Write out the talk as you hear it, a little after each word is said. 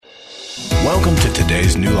Welcome to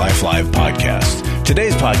today's New Life Live podcast.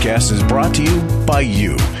 Today's podcast is brought to you by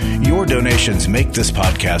you. Your donations make this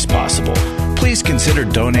podcast possible. Please consider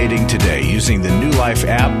donating today using the New Life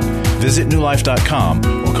app. Visit newlife.com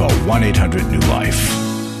or call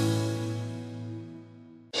 1-800-NEW-LIFE.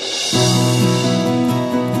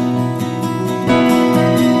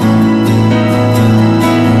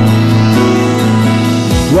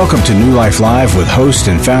 Welcome to New Life Live with host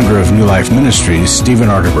and founder of New Life Ministries, Stephen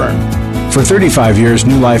Arterburn. For 35 years,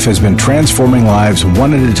 New Life has been transforming lives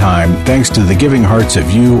one at a time thanks to the giving hearts of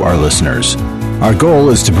you, our listeners. Our goal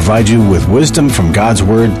is to provide you with wisdom from God's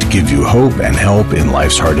Word to give you hope and help in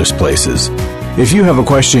life's hardest places. If you have a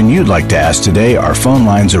question you'd like to ask today, our phone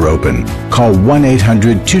lines are open. Call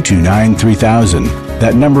 1-800-229-3000.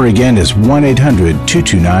 That number again is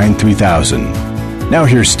 1-800-229-3000. Now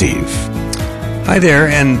here's Steve. Hi there,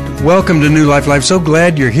 and welcome to New Life Live. So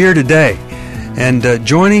glad you're here today. And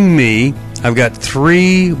joining me, I've got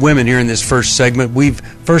three women here in this first segment.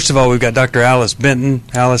 First of all, we've got Dr. Alice Benton.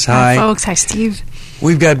 Alice, hi. Hi, folks. Hi, Steve.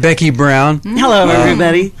 We've got Becky Brown. Hello,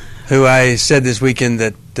 everybody. Who I said this weekend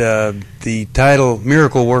that the title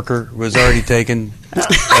Miracle Worker was already taken.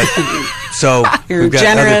 So we've got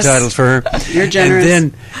generous. other titles for her. You're generous.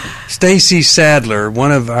 And then Stacy Sadler,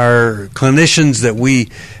 one of our clinicians that we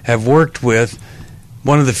have worked with,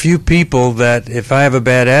 one of the few people that, if I have a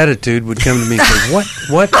bad attitude, would come to me and say,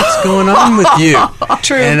 what's going on with you?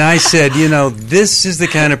 True. And I said, this is the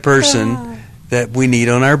kind of person that we need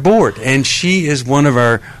on our board. And she is one of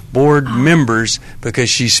our board members because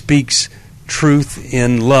she speaks truth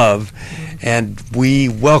in love. And we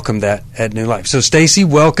welcome that at New Life. So, Stacy,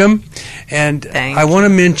 welcome. And I want to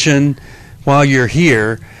mention, while you're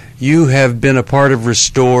here, you have been a part of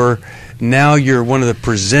Restore. Now you're one of the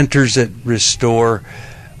presenters at Restore.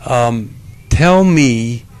 Tell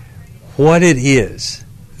me what it is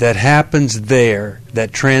that happens there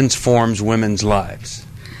that transforms women's lives.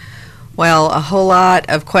 Well, a whole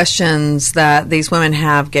lot of questions that these women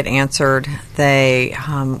have get answered. They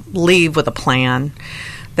leave with a plan.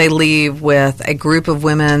 They leave with a group of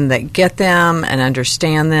women that get them and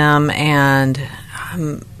understand them, and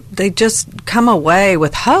they just come away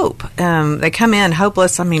with hope. They come in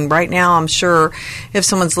hopeless. I mean, right now, I'm sure if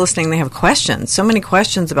someone's listening, they have questions. So many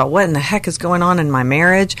questions about what in the heck is going on in my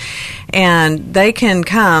marriage. And they can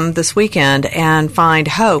come this weekend and find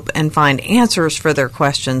hope and find answers for their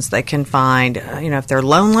questions. They can find, if they're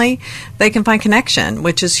lonely, they can find connection,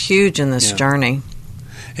 which is huge in this journey.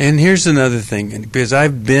 And here's another thing, because I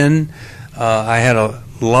had a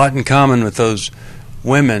lot in common with those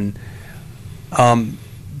women.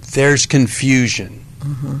 There's confusion.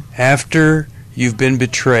 Mm-hmm. After you've been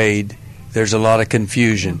betrayed, there's a lot of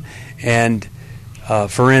confusion. And,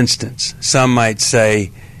 for instance, some might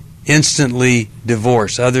say instantly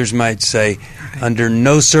divorce. Others might say under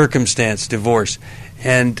no circumstance divorce.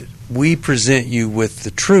 And we present you with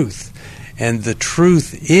the truth. And the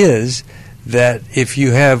truth is that if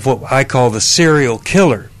you have what I call the serial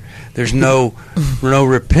killer, there's no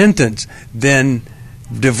repentance, then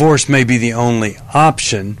divorce may be the only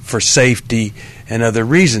option for safety and other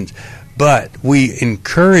reasons. But we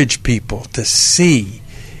encourage people to see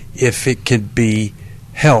if it can be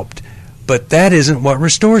helped. But that isn't what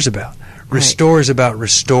Restore is about. Restore is about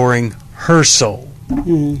restoring her soul.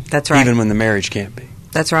 Mm-hmm. That's right. Even when the marriage can't be.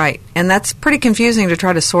 That's right. And that's pretty confusing to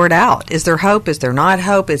try to sort out. Is there hope? Is there not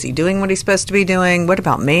hope? Is he doing what he's supposed to be doing? What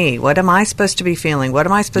about me? What am I supposed to be feeling? What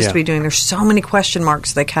am I supposed to be doing? There's so many question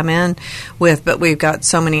marks they come in with, but we've got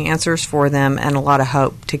so many answers for them and a lot of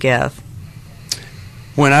hope to give.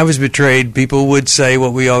 When I was betrayed, people would say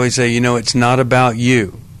what we always say, it's not about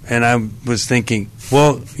you. And I was thinking,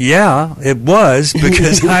 well, yeah, it was,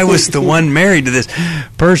 because I was the one married to this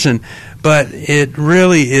person. But it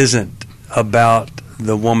really isn't about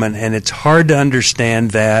the woman, and it's hard to understand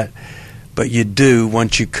that, but you do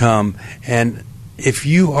once you come. And if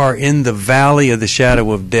you are in the valley of the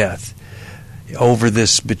shadow of death over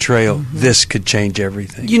this betrayal, this could change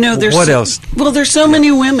everything. What else? Well, there's so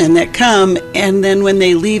many women that come, and then when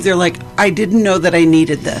they leave, they're like, I didn't know that I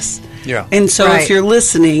needed this. Yeah. And so if you're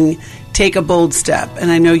listening, take a bold step, and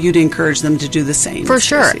I know you'd encourage them to do the same. For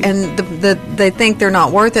sure. And they think they're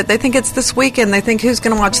not worth it. They think it's this weekend. They think, who's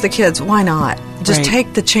going to watch the kids? Why not? Just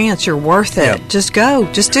take the chance. You're worth it. Yep. Just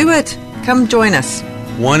go. Just do it. Come join us.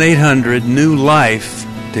 1-800-NEW-LIFE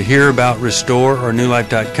to hear about Restore or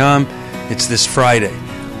newlife.com. It's this Friday.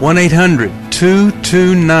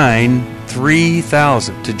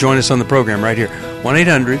 1-800-229-3000 to join us on the program right here.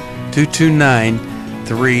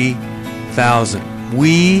 1-800-229-3000.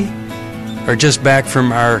 We are just back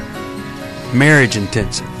from our marriage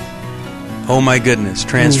intensive Oh my goodness,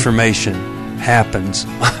 transformation happens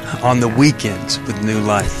on the weekends with New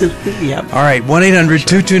Life. Yep. All right,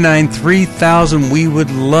 1-800-229-3000. We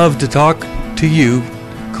would love to talk to you.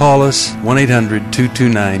 Call us,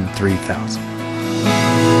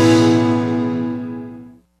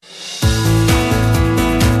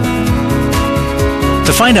 1-800-229-3000.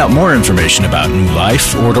 To find out more information about New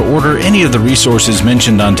Life or to order any of the resources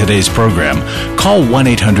mentioned on today's program, call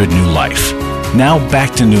 1-800-NEW-LIFE. Now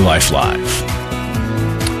back to New Life Live.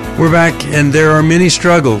 We're back, and there are many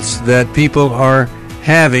struggles that people are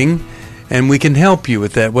having, and we can help you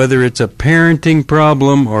with that. Whether it's a parenting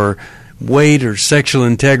problem or weight or sexual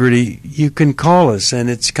integrity, you can call us, and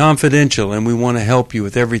it's confidential, and we want to help you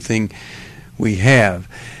with everything we have.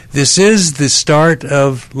 This is the start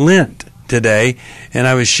of Lent today, and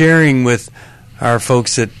I was sharing with our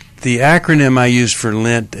folks that the acronym I use for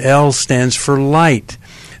Lent, L, stands for light,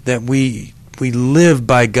 that we live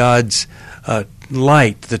by God's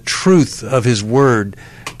light. The truth of His Word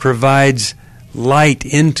provides light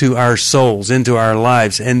into our souls, into our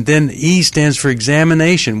lives. And then E stands for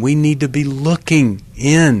examination. We need to be looking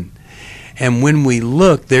in. And when we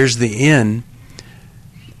look, there's the in.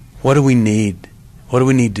 What do we need? What do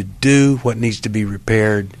we need to do? What needs to be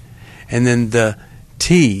repaired? And then the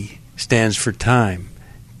T stands for time.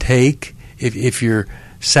 Take, if you're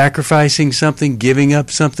sacrificing something, giving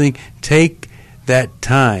up something, take that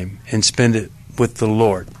time and spend it with the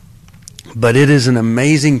Lord. But it is an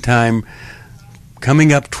amazing time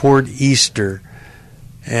coming up toward Easter,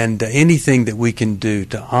 and anything that we can do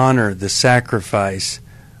to honor the sacrifice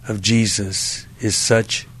of Jesus is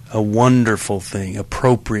such a wonderful thing,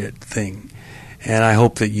 appropriate thing. And I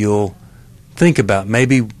hope that you'll think about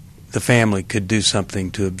maybe the family could do something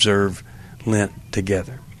to observe Lent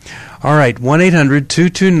together. All right,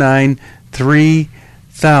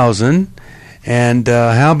 1-800-229-3000. And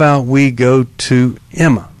how about we go to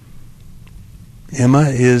Emma? Emma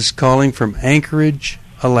is calling from Anchorage,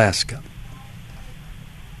 Alaska.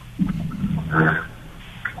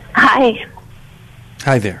 Hi.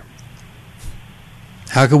 Hi there.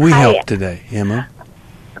 How can we help today, Emma?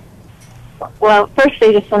 Well, first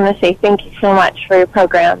I just want to say thank you so much for your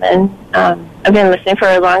program. And I've been listening for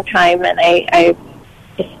a long time, and I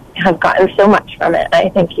just have gotten so much from it. I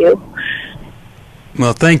thank you.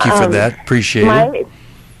 Well, thank you for that. Appreciate it.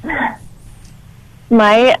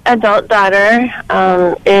 My adult daughter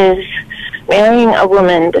is marrying a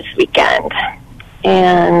woman this weekend,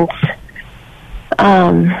 and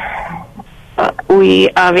we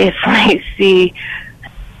obviously see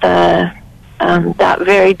that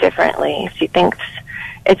very differently. She thinks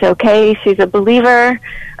it's okay. She's a believer,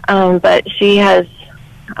 but she has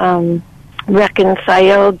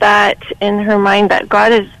reconciled that in her mind that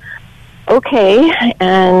God is okay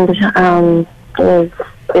and is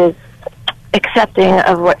accepting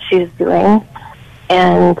of what she's doing,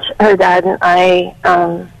 and her dad and I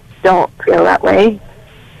don't feel that way,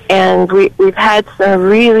 and we've had some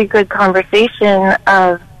really good conversation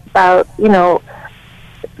about, you know,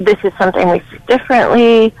 this is something we see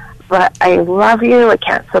differently, but I love you, I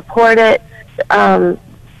can't support it,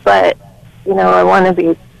 but, you know, I want to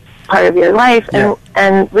be part of your life,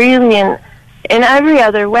 and really in every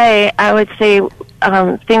other way, I would say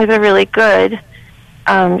things are really good.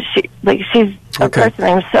 She's a person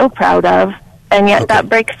I'm so proud of, and yet that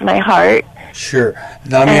breaks my heart. Sure.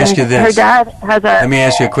 Now let me ask you this. Her dad has let me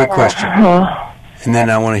ask you a quick question, and then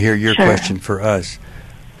I want to hear your question for us.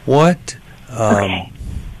 What?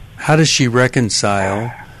 How does she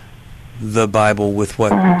reconcile the Bible with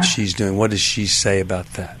what she's doing? What does she say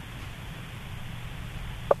about that?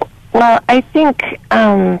 Well, I think,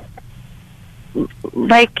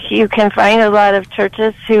 like, you can find a lot of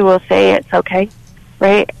churches who will say it's okay,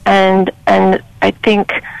 right? And I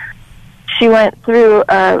think she went through,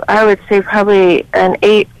 I would say, probably an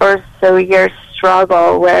 8 or so year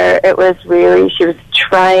struggle where it was really, she was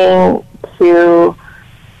trying to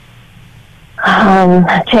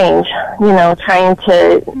change, you know, trying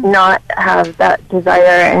to not have that desire,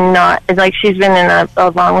 and not, like, she's been in a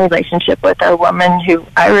long relationship with a woman who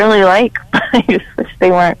I really like. I just wish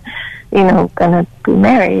they weren't, you know, going to be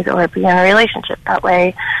married or be in a relationship that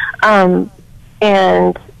way. And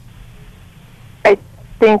I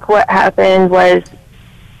think what happened was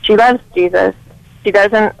she loves Jesus. She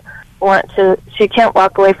doesn't want to, she can't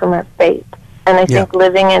walk away from her faith. And I think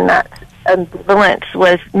living in that ambivalence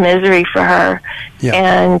was misery for her.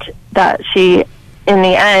 And that she, in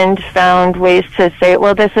the end, found ways to say,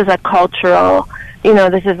 well, this is a cultural, you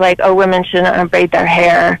know, this is like, oh, women shouldn't braid their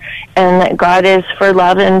hair, and that God is for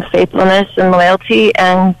love and faithfulness and loyalty,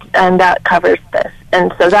 and that covers this.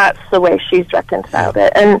 And so that's the way she's reconciled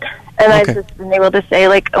it. And And I've just been able to say,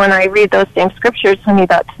 like, when I read those same scriptures, honey,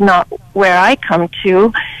 that's not where I come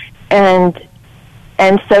to. And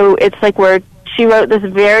so it's like she wrote this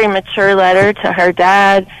very mature letter to her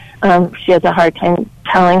dad. She has a hard time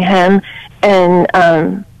telling him.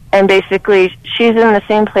 And basically, she's in the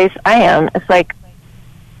same place I am. It's like,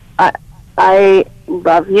 I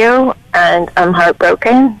love you, and I'm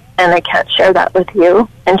heartbroken, and I can't share that with you.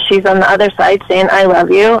 And she's on the other side saying, I love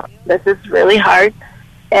you. This is really hard.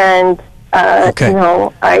 And, you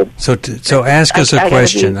know, So ask us a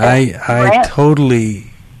question. I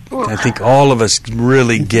totally, I think all of us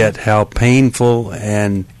really get how painful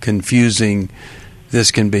and confusing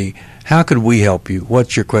this can be. How could we help you?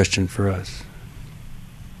 What's your question for us?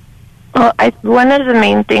 Well, one of the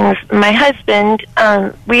main things, my husband,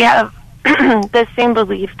 we have the same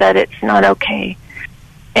belief that it's not okay.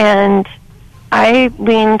 And I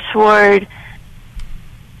lean toward,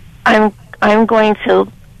 I'm going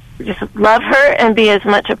to just love her and be as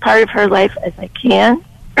much a part of her life as I can.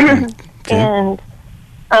 Okay. And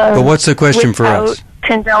but what's the question for us?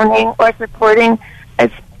 Condoning or supporting,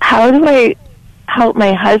 it's how do I help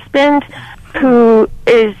my husband, who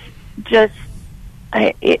is just,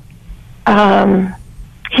 he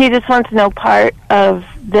just wants no part of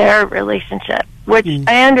their relationship, which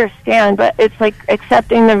I understand, but it's like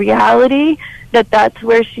accepting the reality that that's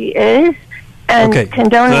where she is, and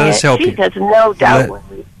condoning it. She has no doubt where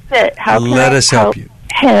we sit. How can let us help you.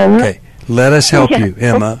 Him? Okay, let us help you,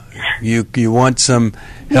 Emma. You want some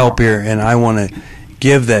help here, and I want to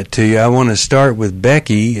give that to you. I want to start with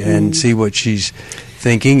Becky and see what she's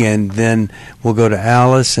thinking, and then we'll go to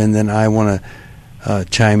Alice, and then I want to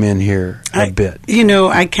chime in here a bit. You know,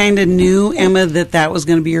 I kind of knew, Emma, that was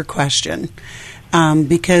going to be your question.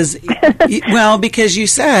 Because you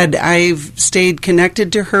said I've stayed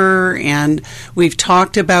connected to her and we've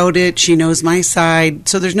talked about it. She knows my side,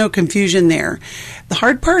 so there's no confusion there. The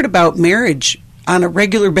hard part about marriage on a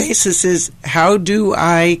regular basis is, how do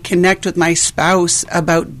I connect with my spouse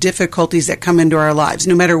about difficulties that come into our lives,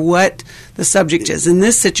 no matter what the subject is. In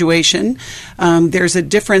this situation, there's a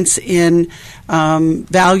difference in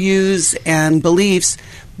values and beliefs.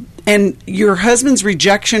 And your husband's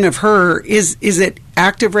rejection of her, is it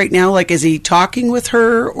active right now? Like, is he talking with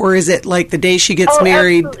her, or is it like the day she gets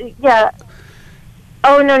married? Absolutely. Yeah.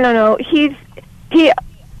 Oh, no.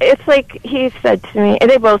 It's like he said to me, and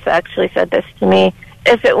they both actually said this to me,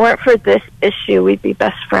 if it weren't for this issue, we'd be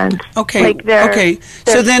best friends. Okay. Like they're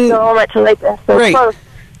so then, so much alike and so close.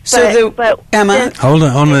 But Emma, hold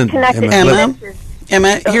on.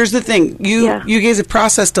 Emma, here's the thing. You guys have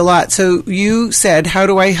processed a lot. So you said, how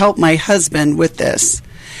do I help my husband with this?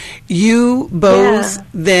 You both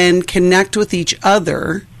then connect with each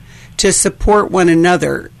other to support one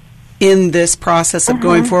another in this process of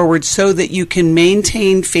going forward, so that you can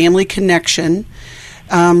maintain family connection,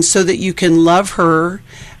 so that you can love her.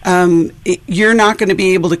 You're not going to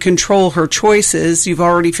be able to control her choices. You've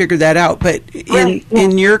already figured that out. But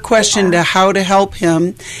in your question to how to help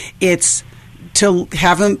him, it's to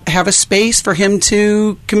have a space for him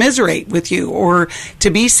to commiserate with you, or to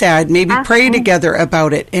be sad, maybe pray together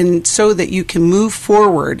about it, and so that you can move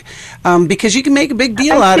forward, because you can make a big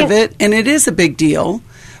deal out of it, and it is a big deal,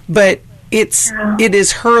 but it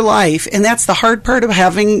is her life, and that's the hard part of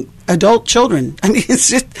having adult children. I mean,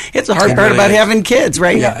 it's a hard part about having kids,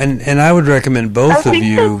 right? Yeah, and I would recommend both of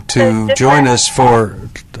you to join us for.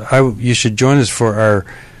 You should join us for our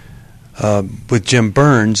with Jim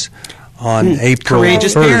Burns on April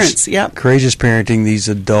 1st. Parents, yep. Courageous Parenting These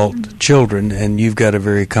Adult Children, and you've got a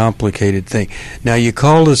very complicated thing. Now, you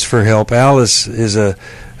called us for help. Alice is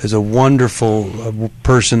a wonderful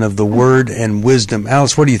person of the word and wisdom.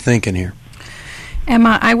 Alice, what are you thinking here?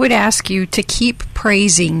 Emma, I would ask you to keep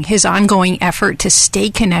praising his ongoing effort to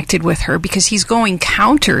stay connected with her, because he's going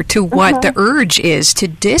counter to what the urge is to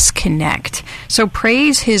disconnect. So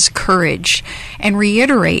praise his courage and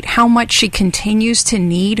reiterate how much she continues to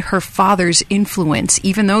need her father's influence,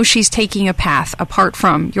 even though she's taking a path apart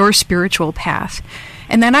from your spiritual path.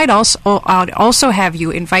 And then I'd also have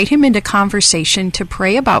you invite him into conversation to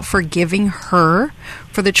pray about forgiving her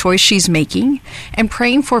for the choice she's making, and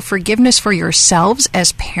praying for forgiveness for yourselves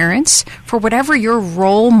as parents for whatever your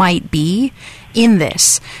role might be in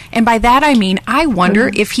this. And by that I mean, I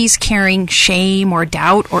wonder if he's carrying shame or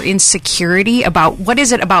doubt or insecurity about, what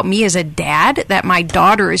is it about me as a dad that my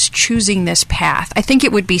daughter is choosing this path? I think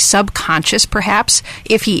it would be subconscious, perhaps,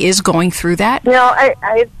 if he is going through that. No,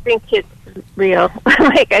 I think it's real.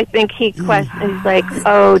 Like, I think he questions, like,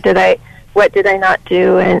 what did I not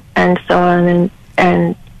do, and so on,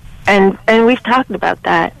 and we've talked about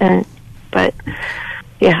that, but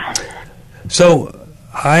yeah. So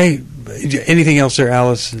I anything else there,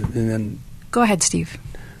 Alice? And then go ahead, Steve.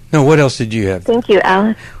 No, what else did you have? Thank you,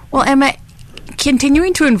 Alice. Well, Emma,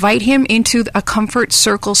 continuing to invite him into a comfort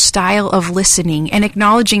circle style of listening and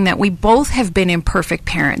acknowledging that we both have been imperfect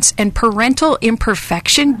parents, and parental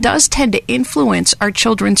imperfection does tend to influence our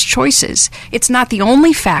children's choices. It's not the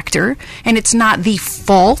only factor, and it's not the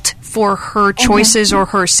fault for her choices or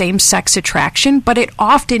her same-sex attraction, but it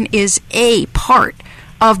often is a part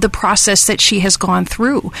of the process that she has gone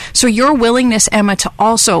through. So your willingness, Emma, to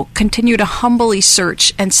also continue to humbly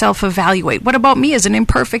search and self-evaluate. What about me as an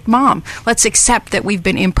imperfect mom? Let's accept that we've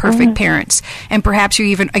been imperfect parents. And perhaps you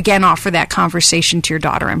even, again, offer that conversation to your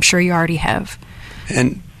daughter. I'm sure you already have.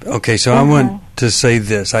 And, okay, so I want to say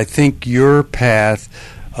this. I think your path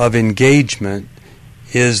of engagement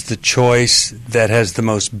is the choice that has the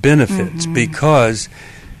most benefits, because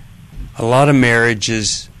a lot of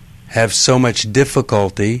marriages have so much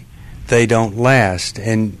difficulty, they don't last.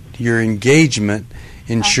 And your engagement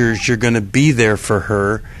ensures you're going to be there for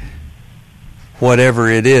her, whatever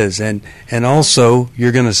it is. And also,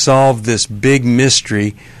 you're going to solve this big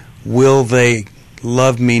mystery, will they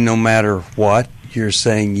love me no matter what? You're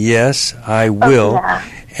saying, yes, I will.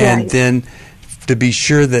 And then to be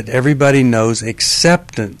sure that everybody knows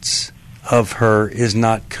acceptance of her is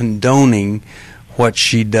not condoning what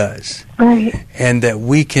she does. Right. And that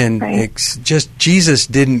we can Jesus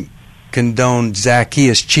didn't condone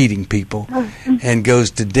Zacchaeus cheating people and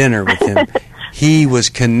goes to dinner with him. He was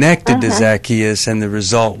connected to Zacchaeus, and the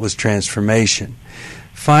result was transformation.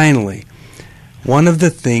 Finally, one of the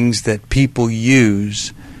things that people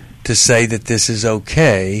use to say that this is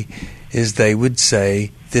okay is they would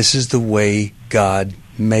say, this is the way God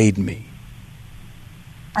made me.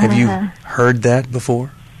 Have you heard that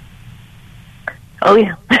before? Oh,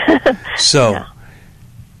 yeah. So,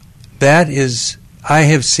 that is, I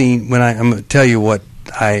have seen, I'm going to tell you what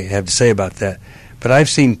I have to say about that, but I've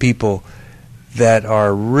seen people that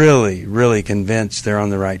are really, really convinced they're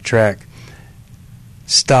on the right track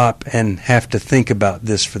stop and have to think about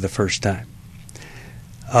this for the first time.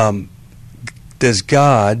 Does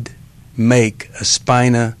God make a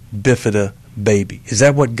spina bifida baby? Is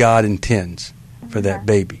that what God intends for that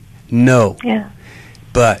baby? No. Yeah.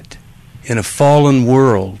 But in a fallen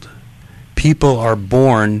world, people are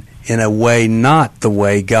born in a way not the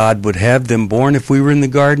way God would have them born if we were in the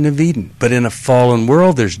Garden of Eden. But in a fallen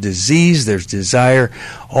world, there's disease, there's desire,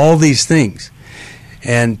 all these things.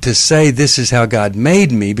 And to say this is how God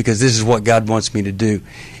made me, because this is what God wants me to do,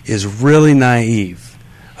 is really naive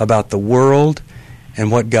about the world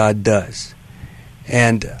and what God does.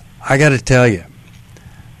 And I got to tell you,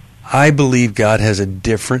 I believe God has a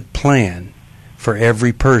different plan for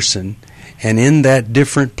every person. And in that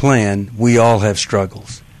different plan, we all have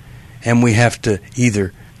struggles. And we have to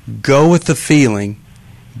either go with the feeling,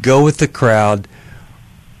 go with the crowd,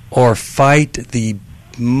 or fight the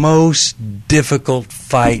most difficult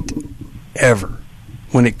fight ever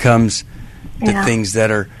when it comes to things that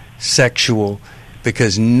are sexual.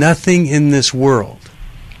 Because nothing in this world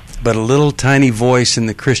but a little tiny voice in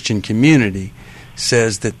the Christian community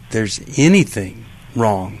says that there's anything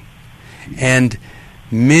wrong. And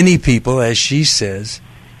many people, as she says,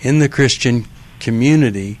 in the Christian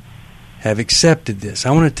community have accepted this.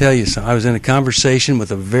 I want to tell you something. I was in a conversation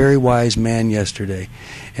with a very wise man yesterday,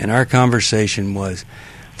 and our conversation was,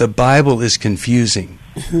 the Bible is confusing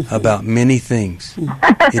about many things.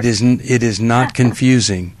 It is not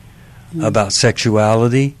confusing about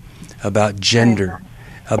sexuality, about gender,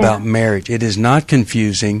 about marriage. It is not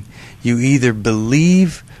confusing. You either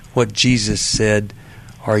believe what Jesus said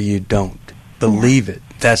or you don't. Believe it.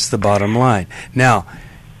 That's the bottom line. Now,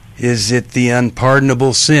 is it the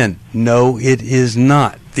unpardonable sin? No, it is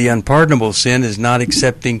not. The unpardonable sin is not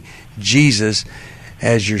accepting Jesus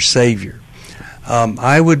as your Savior.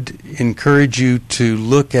 I would encourage you to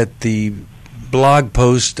look at the blog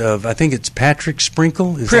post of, I think it's Patrick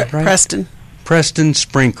Sprinkle, is that right? Preston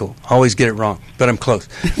Sprinkle. Always get it wrong, but I'm close.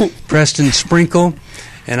 Preston Sprinkle.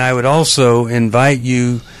 And I would also invite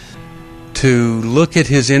you to look at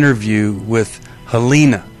his interview with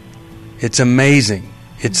Helena. It's amazing.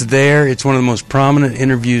 It's there. It's one of the most prominent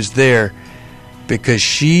interviews there because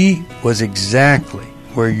she was exactly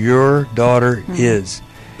where your daughter is.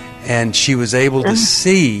 And she was able to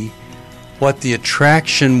see what the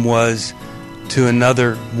attraction was to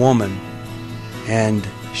another woman. And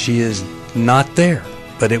she is not there.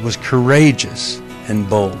 But it was courageous and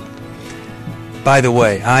bold. By the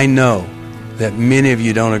way, I know that many of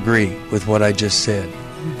you don't agree with what I just said.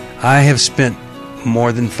 I have spent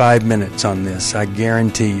more than 5 minutes on this, I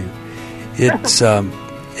guarantee you. It's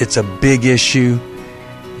a big issue,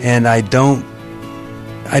 and I don't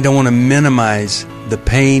I don't want to minimize the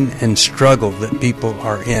pain and struggle that people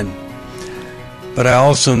are in. But I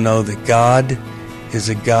also know that God is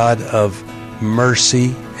a God of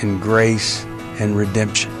mercy and grace and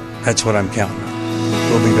redemption. That's what I'm counting on.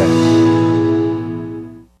 We'll be back.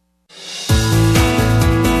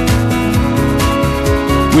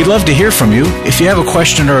 We'd love to hear from you. If you have a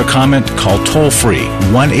question or a comment, call toll-free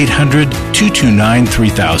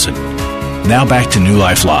 1-800-229-3000. Now back to New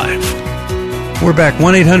Life Live. We're back,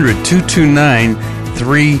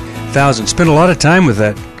 1-800-229-3000. Spent a lot of time with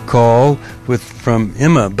that call from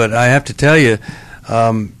Emma, but I have to tell you,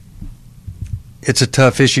 it's a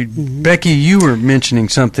tough issue. Mm-hmm. Becky, you were mentioning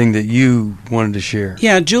something that you wanted to share.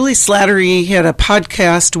 Yeah, Julie Slattery had a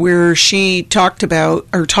podcast where she talked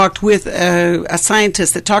with a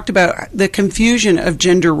scientist that talked about the confusion of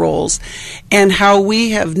gender roles and how we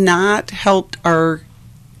have not helped our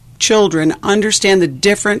children understand the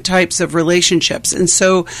different types of relationships. And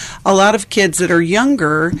so a lot of kids that are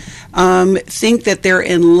younger think that they're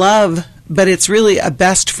in love, but it's really a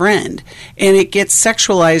best friend, and it gets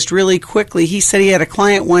sexualized really quickly. He said he had a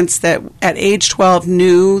client once that at age 12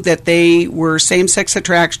 knew that they were same-sex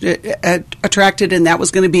attracted, and that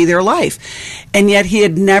was going to be their life. And yet he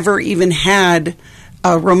had never even had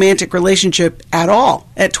a romantic relationship at all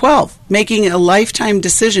at 12, making a lifetime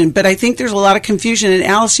decision. But I think there's a lot of confusion. And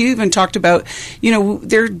Alice, you even talked about,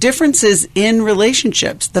 there are differences in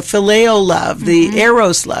relationships, the phileo love, the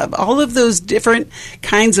eros love, all of those different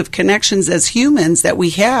kinds of connections as humans that we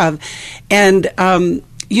have. And,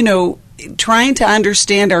 trying to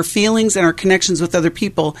understand our feelings and our connections with other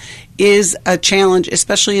people is a challenge,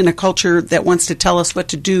 especially in a culture that wants to tell us what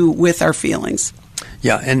to do with our feelings.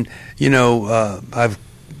 Yeah, and,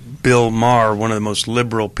 Bill Maher, one of the most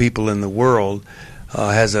liberal people in the world,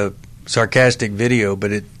 has a sarcastic video,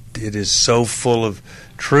 but it is so full of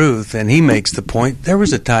truth, and he makes the point, there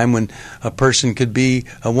was a time when a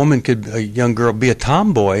young girl be a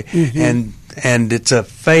tomboy, and it's a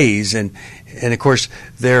phase, and of course,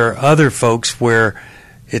 there are other folks where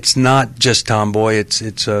it's not just tomboy,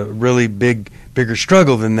 it's a really bigger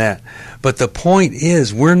struggle than that. But the point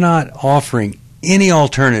is, we're not offering any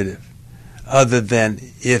alternative other than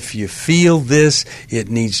if you feel this, it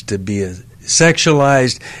needs to be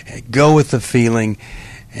sexualized, go with the feeling,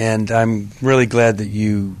 and I'm really glad that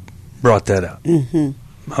you brought that up.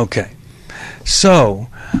 Okay. So,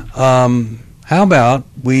 how about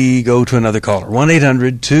we go to another caller,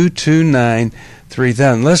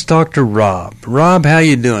 1-800-229-3000. Let's talk to Rob. Rob, how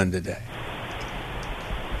you doing today?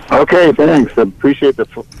 Okay, thanks. I appreciate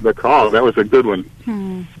the call. That was a good one.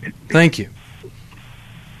 Thank you.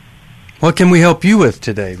 What can we help you with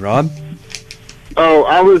today, Rob? Oh,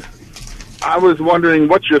 I was wondering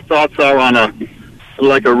what your thoughts are on a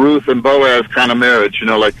Ruth and Boaz kind of marriage,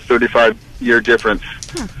 like 35-year difference.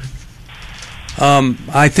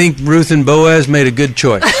 I think Ruth and Boaz made a good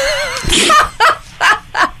choice. But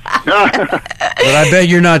I bet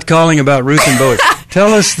you're not calling about Ruth and Boaz.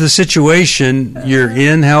 Tell us the situation you're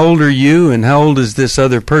in. How old are you, and how old is this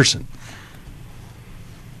other person?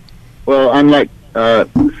 Well, I'm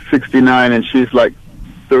 69, and she's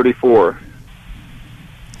 34.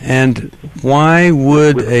 And why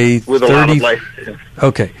would with a lot of life?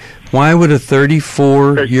 Okay, why would a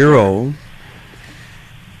 34-year-old?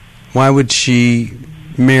 Why would she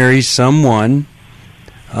marry someone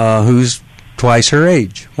who's twice her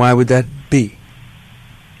age? Why would that be?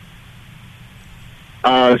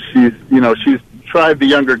 She's tried the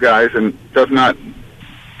younger guys and does not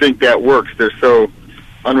think that works. They're so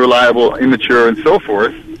unreliable, immature, and so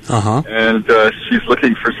forth. And she's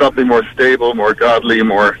looking for something more stable, more godly,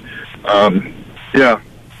 more, Yeah.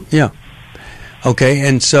 Okay,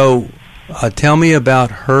 and so tell me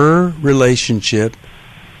about her relationship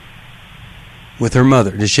with her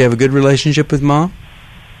mother. Does she have a good relationship with Mom?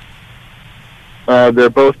 They're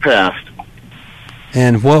both passed.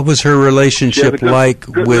 And what was her relationship like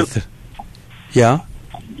with... Yeah?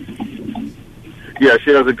 Yeah,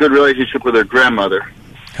 she has a good relationship with her grandmother.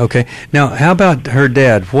 Okay. Now, how about her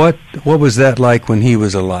dad? What was that like when he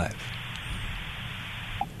was alive?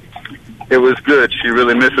 It was good. She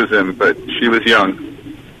really misses him, but she was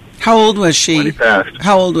young. How old was she? When he passed.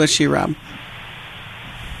 How old was she, Rob?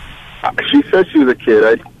 She said she was a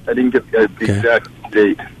kid. I didn't get the exact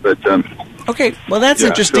date, but... Okay, well, that's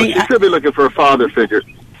interesting. So she could be looking for a father figure.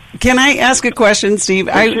 Can I ask a question, Steve?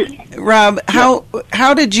 Rob,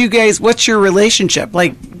 how did you guys... What's your relationship?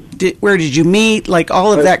 Where did you meet?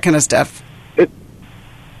 All of that kind of stuff.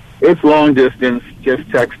 It's long distance, just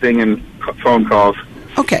texting and phone calls.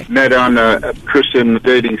 Okay. Met on a Christian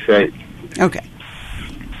dating site. Okay.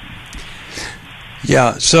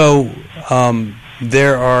 Yeah, so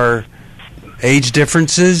there are age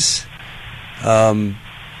differences, and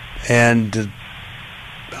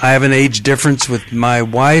I have an age difference with my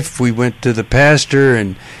wife. We went to the pastor,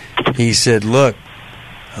 and he said, look,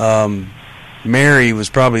 Mary was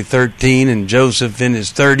probably 13 and Joseph in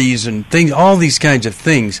his 30s and things, all these kinds of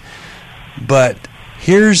things. But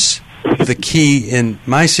here's the key in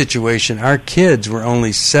my situation. Our kids were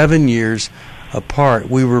only 7 years apart.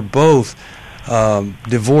 We were both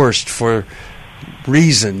divorced for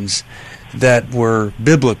reasons that were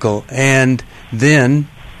biblical, and then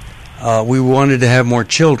we wanted to have more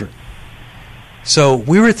children. So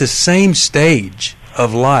we were at the same stage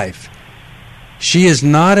of life. She is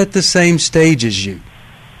not at the same stage as you.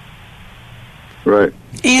 Right.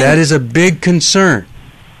 And that is a big concern.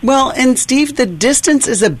 Well, and Steve, the distance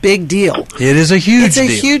is a big deal. It is a huge deal.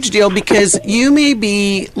 It's a huge deal because you may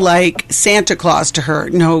be like Santa Claus to her.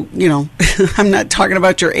 No, I'm not talking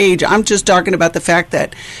about your age. I'm just talking about the fact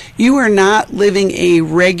that you are not living a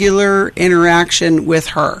regular interaction with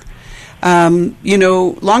her. Long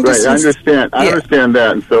distance. Right, I understand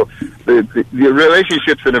that. And so the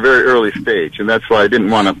relationship's in a very early stage, and that's why I didn't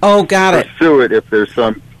want to pursue it if there's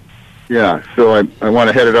some... Yeah, so I want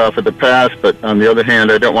to head it off at the pass, but on the other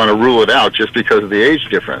hand, I don't want to rule it out just because of the age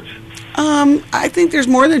difference. I think there's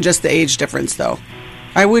more than just the age difference, though.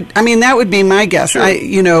 That would be my guess.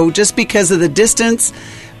 Sure. Just because of the distance,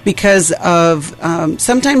 because of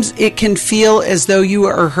sometimes it can feel as though you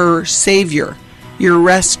are her savior. You're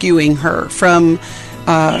rescuing her from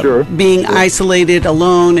being isolated,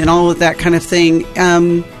 alone, and all of that kind of thing.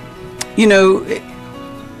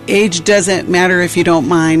 Age doesn't matter if you don't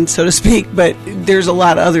mind, so to speak, but there's a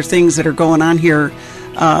lot of other things that are going on here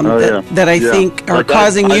that I think are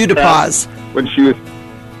causing you to pause. When she was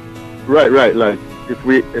right, like if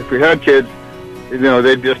we had kids,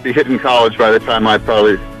 they'd just be hitting college by the time I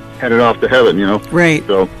probably headed off to heaven, Right.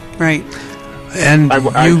 So right. And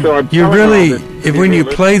when you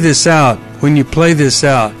play this out,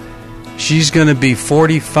 she's going to be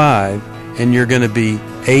 45 and you're going to be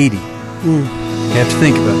 80. You have to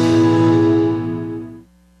think about it.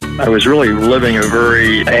 I was really living a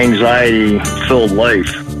very anxiety-filled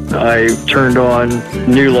life. I turned on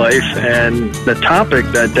New Life, and the topic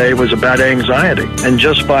that day was about anxiety. And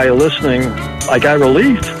just by listening, I got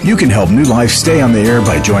relief. You can help New Life stay on the air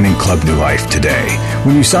by joining Club New Life today.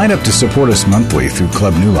 When you sign up to support us monthly through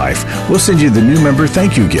Club New Life, we'll send you the new member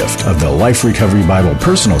thank you gift of the Life Recovery Bible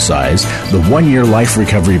personal size, the 1-year Life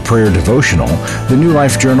Recovery Prayer Devotional, the New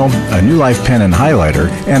Life Journal, a New Life pen and highlighter,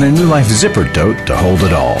 and a New Life zipper tote to hold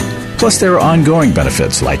it all. Plus, there are ongoing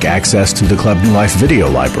benefits like access to the Club New Life video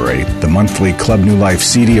library, the monthly Club New Life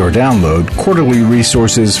CD or download, quarterly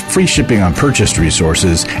resources, free shipping on purchased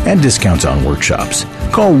resources, and discounts on workshops.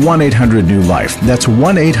 Call 1-800-NEW-LIFE. That's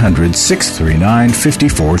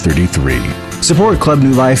 1-800-639-5433. Support Club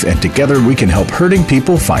New Life, and together we can help hurting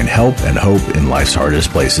people find help and hope in life's hardest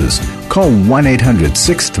places. Call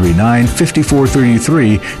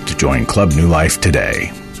 1-800-639-5433 to join Club New Life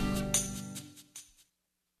today.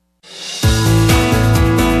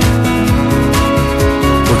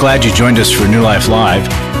 Glad you joined us for New Life Live.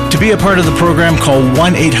 To be a part of the program, call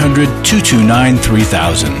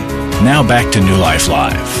 1-800-229-3000. Now back to New Life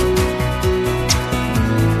Live.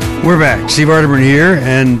 We're back. Steve Arterburn here,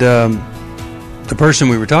 and the person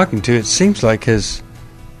we were talking to, it seems like, has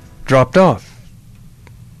dropped off.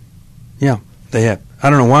 Yeah, they have. I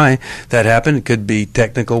don't know why that happened. It could be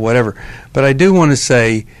technical, whatever. But I do want to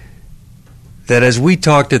say that as we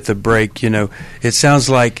talked at the break, it sounds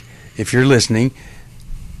like, if you're listening,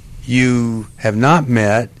 you have not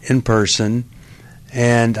met in person,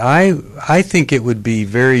 and I think it would be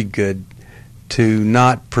very good to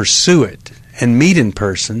not pursue it and meet in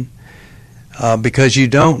person because you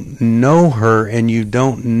don't know her and you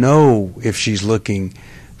don't know if she's looking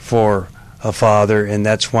for a father, and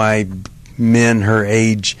that's why men her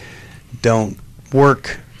age don't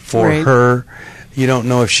work for her. You don't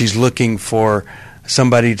know if she's looking for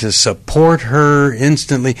somebody to support her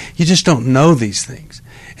instantly. You just don't know these things.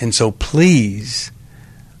 And so please,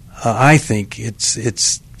 I think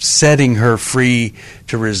it's setting her free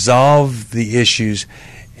to resolve the issues.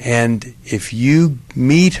 And if you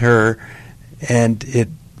meet her,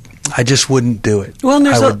 I just wouldn't do it. Well,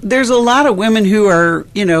 there's a lot of women who are,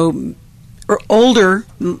 or older,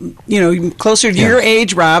 closer to your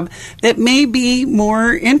age, Rob, that may be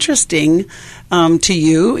more interesting to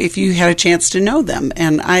you if you had a chance to know them.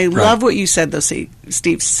 And I love what you said, though,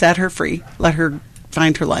 Steve. Set her free. Let her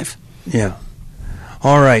find her life. Yeah.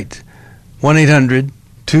 All right.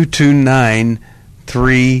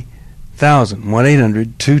 1-800-229-3000.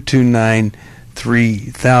 1-800-229-3000.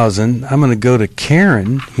 3000. I'm going to go to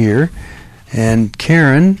Karen here. And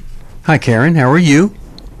Karen, hi Karen, how are you?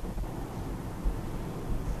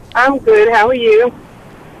 I'm good. How are you?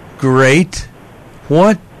 Great.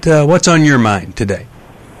 What's on your mind today?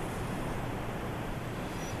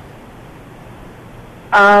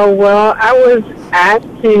 Well, I was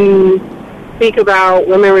asked to speak about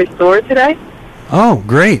Women Restore today. Oh,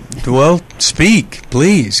 great. Well, speak,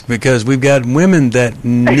 please, because we've got women that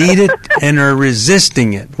need it and are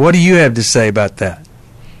resisting it. What do you have to say about that?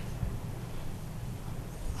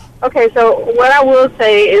 Okay, so what I will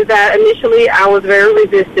say is that initially I was very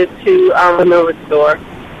resistant to Women Restore,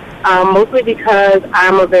 mostly because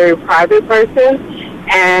I'm a very private person,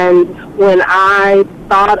 and when I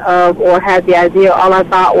thought of or had the idea, all I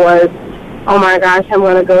thought was, oh my gosh, I'm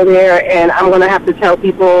going to go there and I'm going to have to tell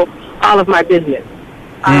people all of my business.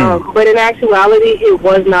 But in actuality, it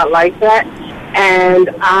was not like that,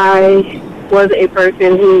 and I was a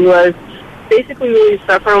person who was basically really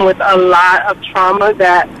suffering with a lot of trauma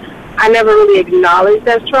that I never really acknowledged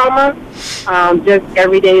as trauma, just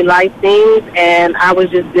everyday life things, and I was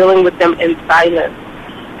just dealing with them in silence.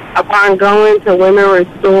 Upon going to Women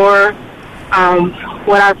Restore,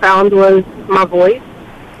 what I found was my voice.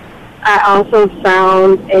 I also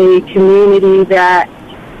found a community that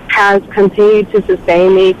has continued to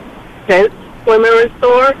sustain me since Women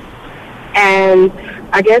Restore, and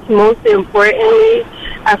I guess most importantly,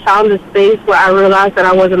 I found a space where I realized that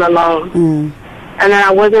I wasn't alone. And that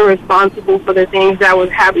I wasn't responsible for the things that was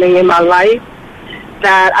happening in my life,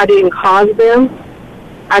 that I didn't cause them,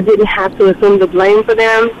 I didn't have to assume the blame for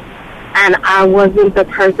them, and I wasn't the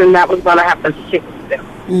person that was going to have to fix them.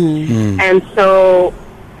 And so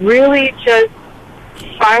really just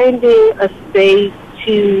finding a space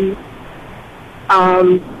to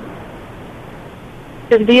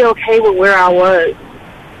just be okay with where I was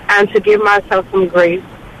and to give myself some grace.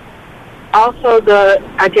 Also,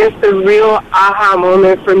 I guess the real aha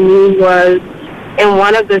moment for me was in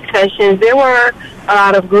one of the sessions. There were a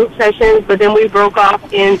lot of group sessions, but then we broke off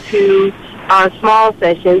into small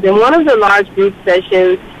sessions. In one of the large group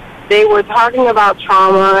sessions, they were talking about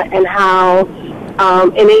trauma and how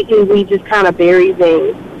innately we just kind of bury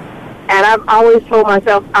things. And I've always told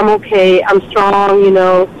myself, I'm okay, I'm strong,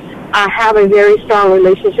 I have a very strong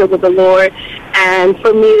relationship with the Lord, and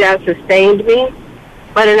for me, that sustained me.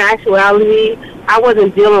 But in actuality, I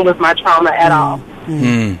wasn't dealing with my trauma at all.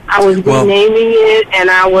 I was renaming it,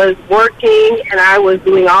 and I was working, and I was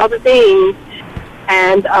doing all the things,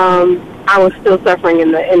 and I was still suffering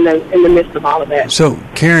in the midst of all of that. So,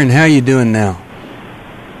 Karen, how are you doing now?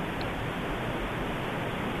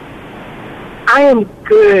 I am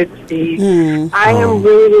good, Steve. I am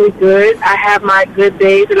really, really good. I have my good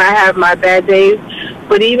days, and I have my bad days.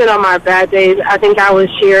 But even on my bad days, I think I was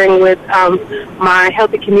sharing with my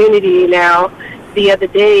healthy community now the other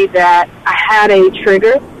day that I had a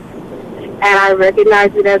trigger, and I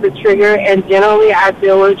recognized it as a trigger, and generally I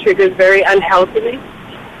deal with triggers very unhealthily.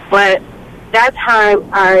 But that time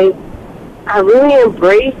I really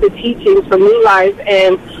embraced the teachings from New Life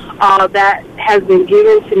and all that has been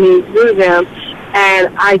given to me through them,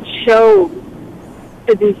 and I chose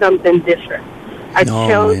to do something different. I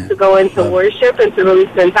chose to go into worship and to really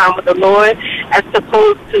spend time with the Lord as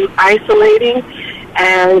opposed to isolating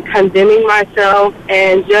and condemning myself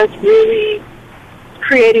and just really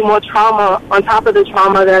creating more trauma on top of the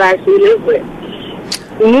trauma that I actually live with.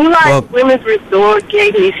 New Life Women's Restore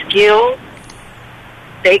gave me skills.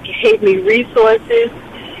 They gave me resources.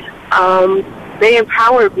 They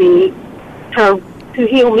empowered me to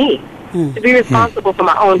heal me, to be responsible for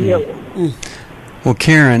my own healing. Well,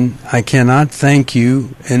 Karen, I cannot thank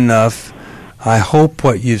you enough. I hope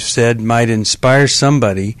what you've said might inspire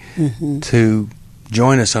somebody to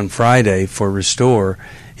join us on Friday for Restore.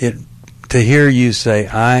 To hear you say,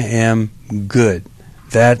 I am good,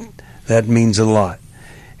 that means a lot.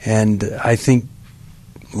 And I think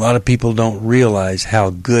a lot of people don't realize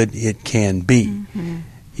how good it can be.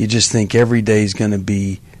 You just think every day is going to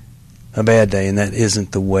be a bad day, and that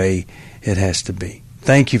isn't the way it has to be.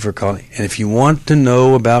 Thank you for calling. And if you want to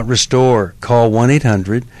know about Restore, call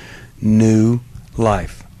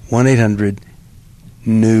 1-800-NEW-LIFE.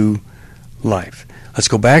 1-800-NEW-LIFE. Let's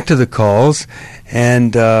go back to the calls.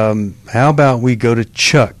 And how about we go to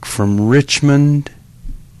Chuck from Richmond,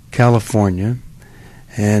 California.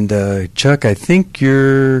 And Chuck, I think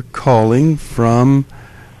you're calling from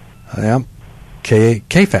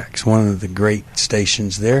KFAX, one of the great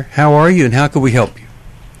stations there. How are you, and how can we help you?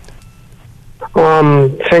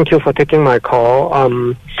 Thank you for taking my call.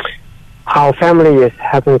 Our family is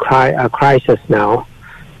having a crisis now,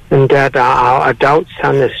 and that our adult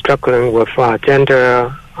son is struggling with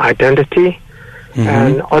gender identity. Mm-hmm.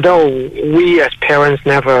 And although we as parents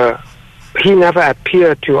he never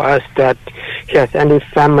appeared to us that he has any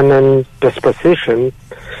feminine disposition,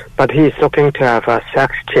 but he's looking to have a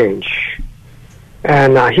sex change.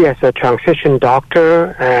 And he has a transition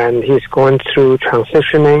doctor, and he's going through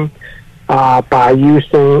transitioning by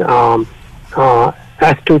using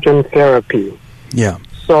estrogen therapy. Yeah.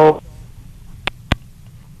 So,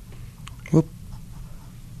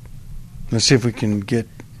 let's see if we can get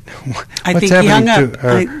I what's think happening to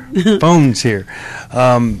our phones here.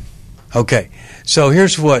 Okay, so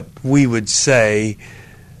here's what we would say.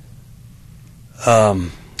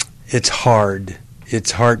 It's hard.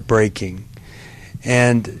 It's heartbreaking.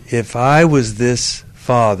 And if I was this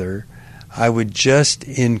father, I would just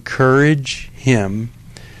encourage him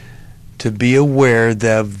to be aware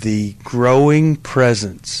of the growing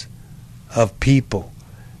presence of people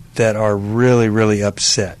that are really, really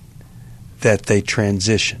upset that they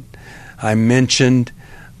transition. I mentioned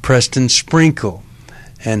Preston Sprinkle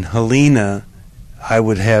and Helena. I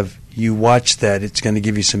would have you watch that. It's going to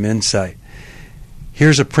give you some insight.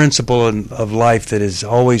 Here's a principle of life that has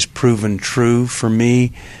always proven true for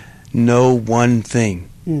me. No one thing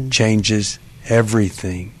changes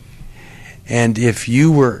everything. And if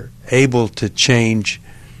you were able to change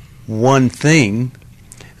one thing,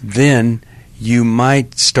 then you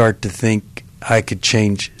might start to think, I could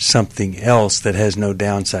change something else that has no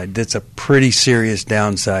downside. That's a pretty serious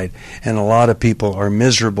downside, and a lot of people are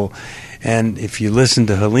miserable. And if you listen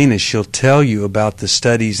to Helena, she'll tell you about the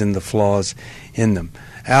studies and the flaws in them.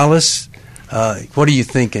 Alice, what are you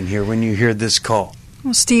thinking here when you hear this call?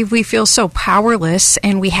 Well, Steve, we feel so powerless,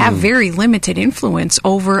 and we have very limited influence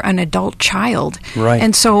over an adult child. Right.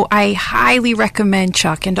 And so I highly recommend,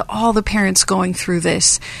 Chuck, and to all the parents going through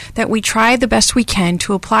this, that we try the best we can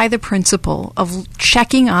to apply the principle of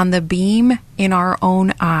checking on the beam in our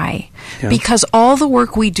own eye. Yeah. Because all the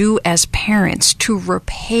work we do as parents to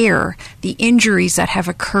repair the injuries that have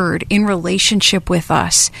occurred in relationship with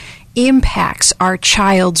us impacts our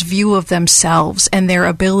child's view of themselves and their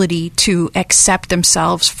ability to accept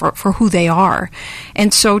themselves for who they are.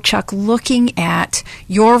 And so, Chuck, looking at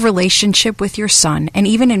your relationship with your son and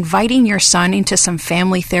even inviting your son into some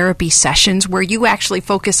family therapy sessions where you actually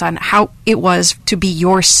focus on how it was to be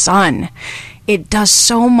your son, it does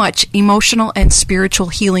so much emotional and spiritual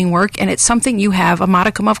healing work, and it's something you have a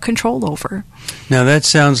modicum of control over. Now, that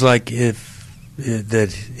sounds like that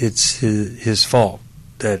it's his fault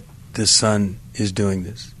that the son is doing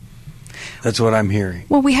this. That's what I'm hearing.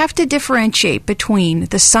 Well, we have to differentiate between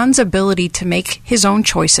the son's ability to make his own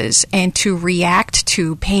choices and to react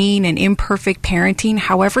to pain and imperfect parenting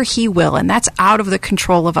however he will, and that's out of the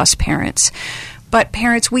control of us parents. But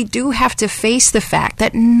parents, we do have to face the fact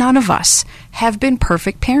that none of us have been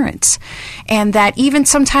perfect parents, and that even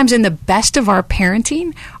sometimes in the best of our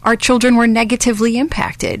parenting, our children were negatively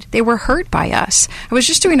impacted. They were hurt by us. I was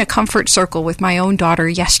just doing a comfort circle with my own daughter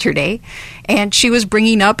yesterday, and she was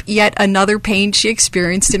bringing up yet another pain she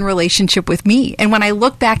experienced in relationship with me. And when I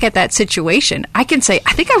look back at that situation, I can say,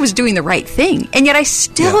 I think I was doing the right thing, and yet I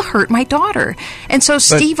still hurt my daughter. And so,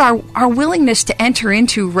 Steve, our willingness to enter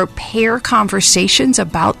into repair conversations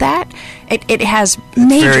about that, it has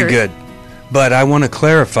major... Very good. But I want to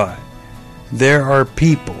clarify, there are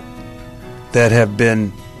people that have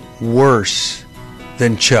been worse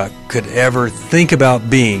than Chuck could ever think about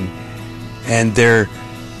being, and their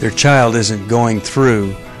child isn't going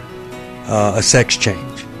through a sex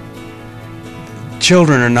change.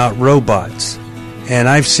 Children are not robots, and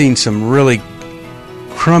I've seen some really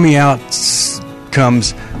crummy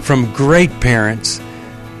outcomes from great parents,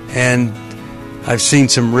 and I've seen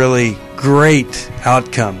some really great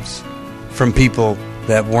outcomes from people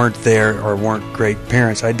that weren't there or weren't great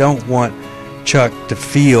parents. I don't want Chuck to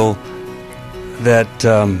feel that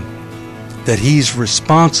that he's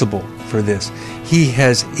responsible for this. He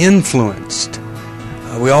has influenced.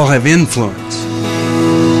 We all have influence.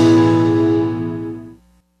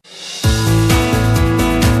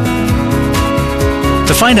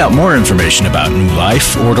 To find out more information about New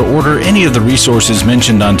Life or to order any of the resources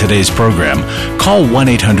mentioned on today's program, call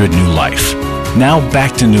 1-800-NEW-LIFE. Now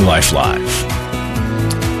back to New Life Live.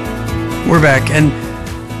 We're back, and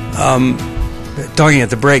talking at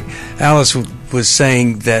the break, Alice was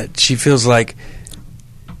saying that she feels like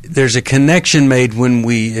there's a connection made when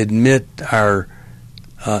we admit our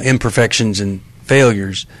imperfections and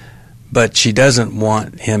failures, but she doesn't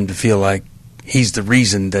want him to feel like he's the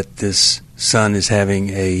reason that this son is having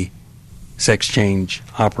a sex change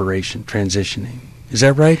operation, transitioning. Is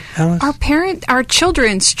that right, Alice? Our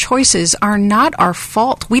children's choices are not our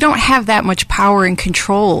fault. We don't have that much power and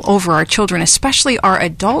control over our children, especially our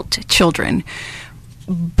adult children.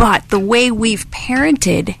 But the way we've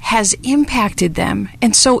parented has impacted them.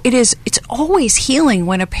 And so it's always healing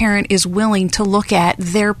when a parent is willing to look at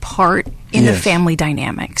their part in the family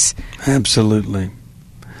dynamics. Absolutely.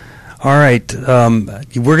 All right.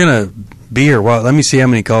 We're going to be here. Well, let me see how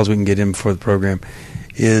many calls we can get in before the program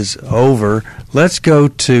is over. Let's go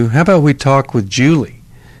to, how about we talk with Julie?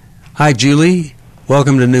 Hi, Julie.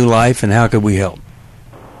 Welcome to New Life, and how could we help?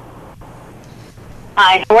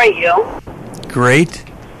 Hi, how are you? Great.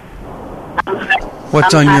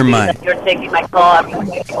 What's on your mind? That you're taking my call.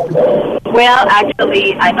 Well,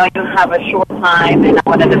 actually, I know you have a short time, and I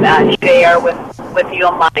wanted to share with you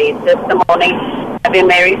my testimony. I've been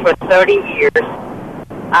married for 30 years,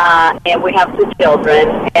 and we have 2 children.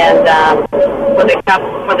 And for the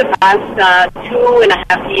past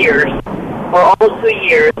 2.5 years, or almost 2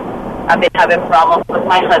 years, I've been having problems with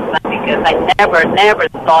my husband because I never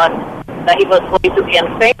thought that he was going to be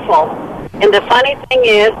unfaithful. And the funny thing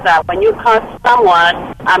is that when you caught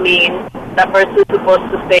someone, that person's supposed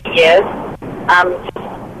to say yes, just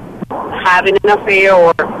having an affair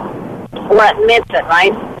or admits it,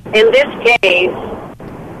 right? In this case,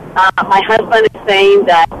 my husband is saying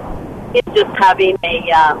that he's just having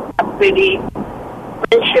a pretty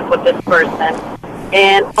friendship with this person.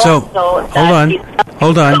 And also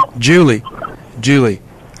hold on, Julie,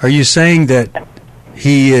 are you saying that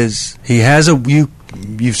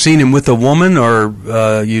you've seen him with a woman,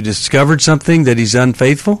 or you discovered something that he's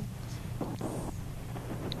unfaithful?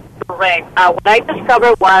 Correct. What I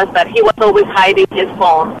discovered was that he was always hiding his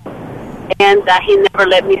phone, and that he never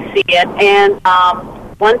let me see it. And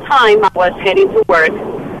one time I was heading to work,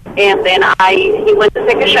 and then he went to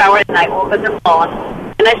take a shower, and I opened the phone,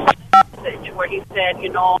 and I saw a message where he said,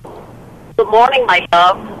 "Good morning, my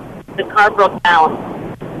love. The car broke down."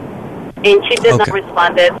 And she did not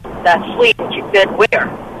respond that sweet. She said, "Where?"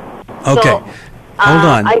 Okay. So, hold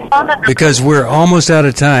on. I saw that because we're almost out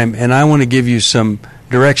of time, and I want to give you some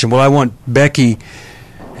direction. Well, I want Becky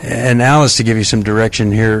and Alice to give you some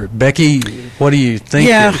direction here. Becky, what do you think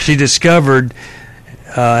that she discovered?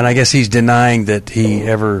 And I guess he's denying that he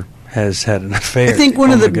ever has had an affair. I think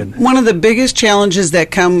one of the biggest challenges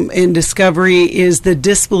that come in discovery is the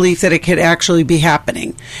disbelief that it could actually be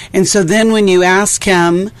happening. And so then when you ask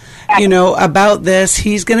him, about this,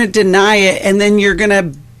 he's going to deny it, and then you're going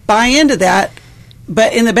to buy into that.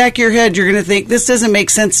 But in the back of your head, you're going to think, this doesn't make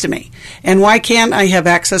sense to me. And why can't I have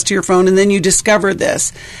access to your phone? And then you discover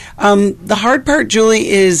this. The hard part, Julie,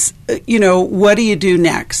 is, what do you do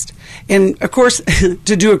next? And, of course,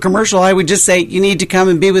 to do a commercial, I would just say you need to come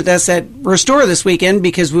and be with us at Restore this weekend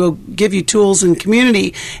because we'll give you tools and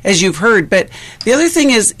community, as you've heard. But the other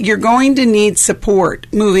thing is you're going to need support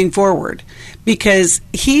moving forward because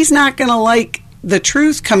he's not going to like the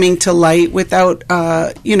truth coming to light without,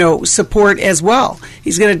 support as well.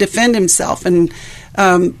 He's going to defend himself. And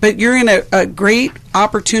but you're in a great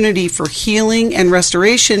opportunity for healing and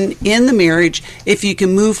restoration in the marriage if you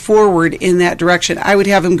can move forward in that direction. I would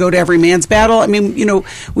have him go to Every Man's Battle.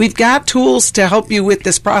 We've got tools to help you with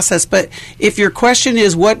this process, but if your question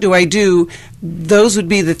is, what do I do? Those would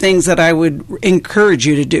be the things that I would encourage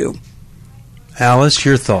you to do. Alice,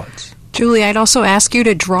 your thoughts? Julie, I'd also ask you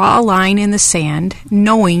to draw a line in the sand,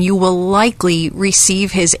 knowing you will likely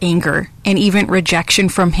receive his anger and even rejection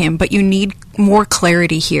from him, but you need more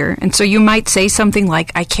clarity here. And so you might say something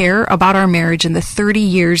like, I care about our marriage and the 30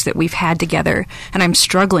 years that we've had together, and I'm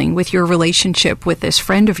struggling with your relationship with this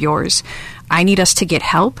friend of yours. I need us to get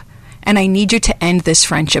help, and I need you to end this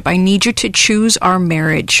friendship. I need you to choose our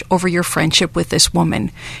marriage over your friendship with this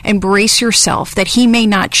woman. Embrace yourself that he may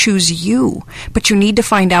not choose you, but you need to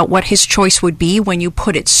find out what his choice would be when you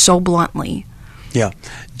put it so bluntly. Yeah.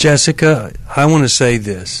 Jessica, I want to say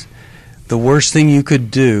this. The worst thing you could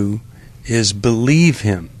do is believe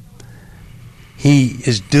him. He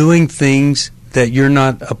is doing things that you're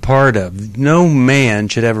not a part of. No man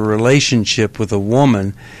should have a relationship with a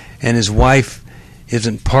woman and his wife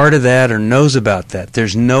isn't part of that or knows about that.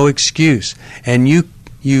 There's no excuse. And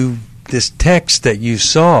this text that you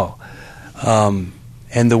saw, and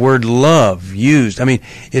the word love used,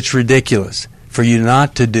 it's ridiculous for you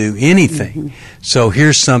not to do anything. Mm-hmm. So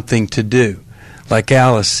here's something to do. Like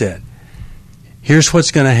Alice said, here's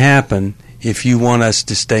what's going to happen if you want us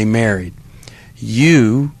to stay married.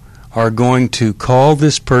 You are going to call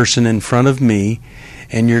this person in front of me,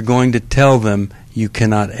 and you're going to tell them you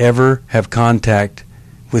cannot ever have contact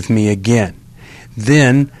with me again.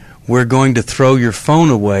 Then we're going to throw your phone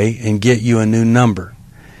away and get you a new number.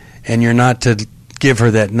 And you're not to give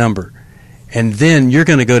her that number. And then you're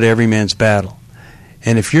going to go to Every Man's Battle.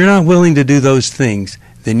 And if you're not willing to do those things,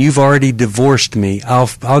 then you've already divorced me.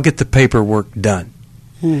 I'll get the paperwork done.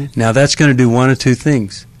 Now, that's going to do one of two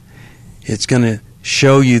things. It's going to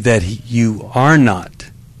show you that you are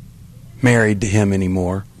not married to him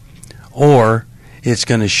anymore, or it's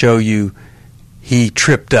going to show you he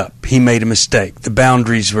tripped up. He made a mistake. The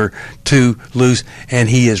boundaries were too loose, and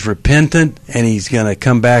he is repentant, and he's going to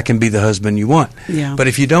come back and be the husband you want. Yeah. But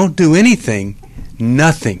if you don't do anything,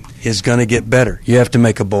 nothing is going to get better. You have to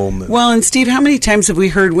make a bold move. Well, and Steve, how many times have we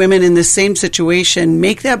heard women in this same situation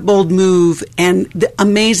make that bold move and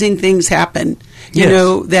amazing things happen? You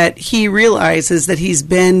know, that he realizes that he's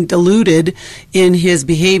been deluded in his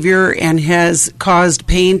behavior and has caused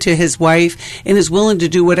pain to his wife and is willing to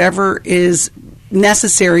do whatever is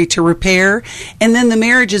necessary to repair. And then the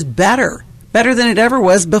marriage is better than it ever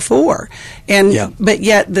was before. And but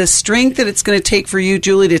yet the strength that it's going to take for you,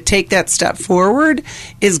 Julie, to take that step forward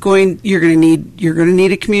is you're going to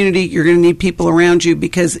need a community, you're going to need people around you,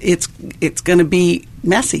 because it's going to be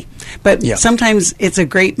messy. But sometimes it's a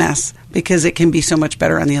great mess, because it can be so much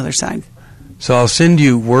better on the other side. So I'll send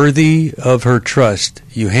you Worthy of Her Trust.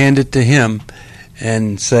 You hand it to him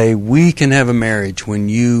and say, we can have a marriage when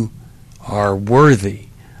you are worthy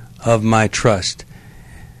of my trust.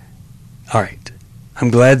 All right. I'm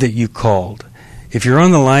glad that you called. If you're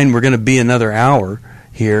on the line, we're going to be another hour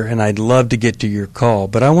here, and I'd love to get to your call.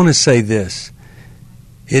 But I want to say this.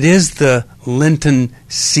 It is the Lenten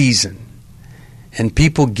season, and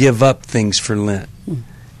people give up things for Lent.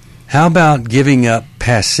 How about giving up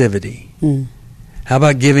passivity? How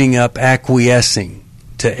about giving up acquiescing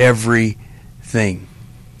to everything?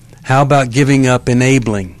 How about giving up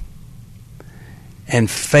enabling and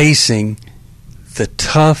facing the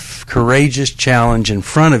tough, courageous challenge in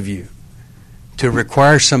front of you to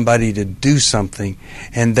require somebody to do something,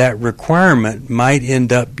 and that requirement might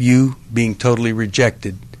end up you being totally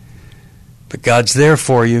rejected. But God's there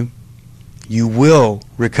for you. You will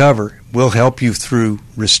recover. We'll help you through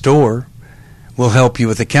Restore. We'll help you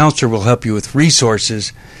with a counselor. We'll help you with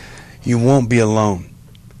resources. You won't be alone.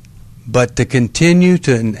 But to continue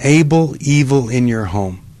to enable evil in your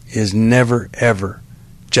home is never, ever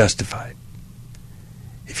justified.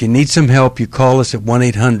 If you need some help, you call us at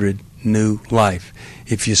 1-800-NEW-LIFE.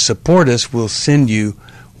 If you support us, we'll send you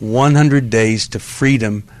 100 days to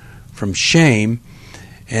freedom from shame.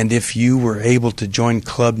 And if you were able to join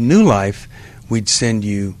Club New Life, we'd send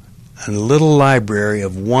you a little library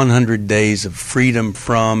of 100 days of freedom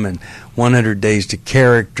from and 100 days to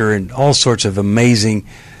character and all sorts of amazing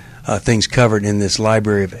things covered in this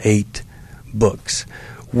library of 8 books.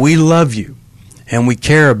 We love you, and we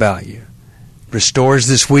care about you. Restores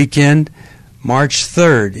this weekend, March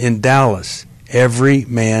 3rd in Dallas, Every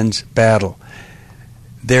Man's Battle.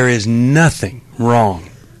 There is nothing wrong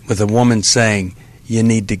with a woman saying, you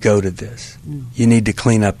need to go to this. You need to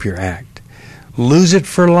clean up your act. Lose It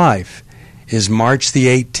for Life is March the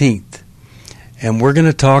 18th. And we're going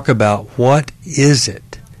to talk about what is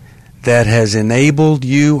it that has enabled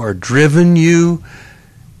you or driven you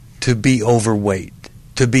to be overweight,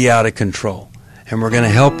 to be out of control. And we're going to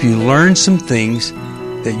help you learn some things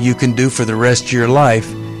that you can do for the rest of your life,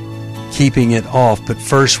 keeping it off. But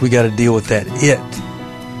first, we got to deal with that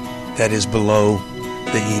that is below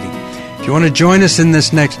the eating. If you want to join us in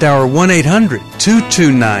this next hour,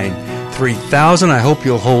 1-800-229-3000. I hope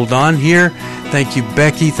you'll hold on here. Thank you,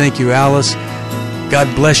 Becky. Thank you, Alice.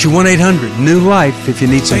 God bless you. 1-800-NEW-LIFE if you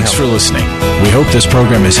need some help. Thanks for listening. We hope this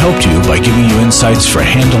program has helped you by giving you insights for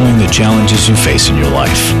handling the challenges you face in your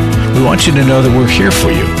life. We want you to know that we're here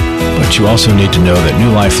for you, but you also need to know that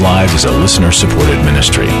New Life Live is a listener-supported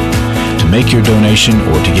ministry. To make your donation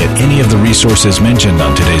or to get any of the resources mentioned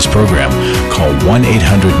on today's program, call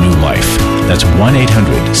 1-800-NEW-LIFE. That's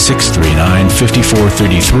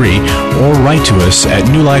 1-800-639-5433, or write to us at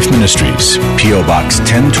New Life Ministries, P.O. Box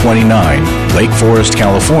 1029, Lake Forest,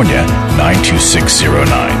 California,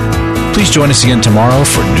 92609. Please join us again tomorrow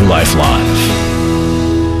for New Life Live.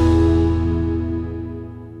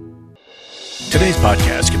 Today's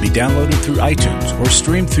podcast can be downloaded through iTunes or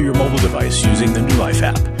streamed through your mobile device using the New Life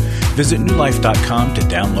app. Visit newlife.com to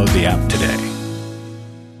download the app today.